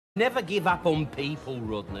Never give up on people,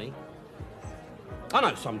 Rodney. I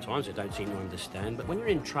know sometimes they don't seem to understand, but when you're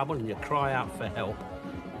in trouble and you cry out for help,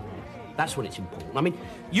 that's when it's important. I mean,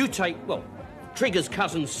 you take, well, Trigger's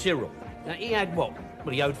cousin Cyril. Now, he had what?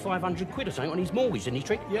 Well, he owed 500 quid or something on his mortgage, didn't he,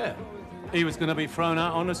 Trig? Yeah. He was going to be thrown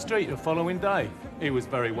out on the street the following day. He was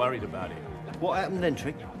very worried about it. What happened then,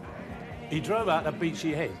 Trig? He drove out to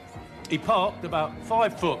Beachy Head. He parked about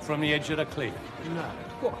 5 foot from the edge of the cliff. No.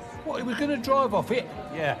 What, he was going to drive off it?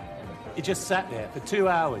 Yeah. He just sat there for 2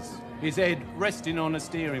 hours, his head resting on the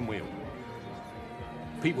steering wheel.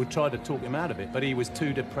 People tried to talk him out of it, but he was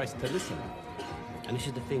too depressed to listen. And this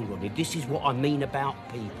is the thing, Rodney, this is what I mean about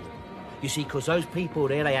people. You see, because those people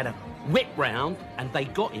there, they had a whip round and they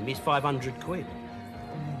got him his 500 quid.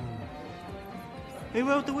 Who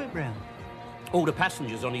rode the whip round? All the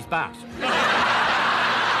passengers on his bus.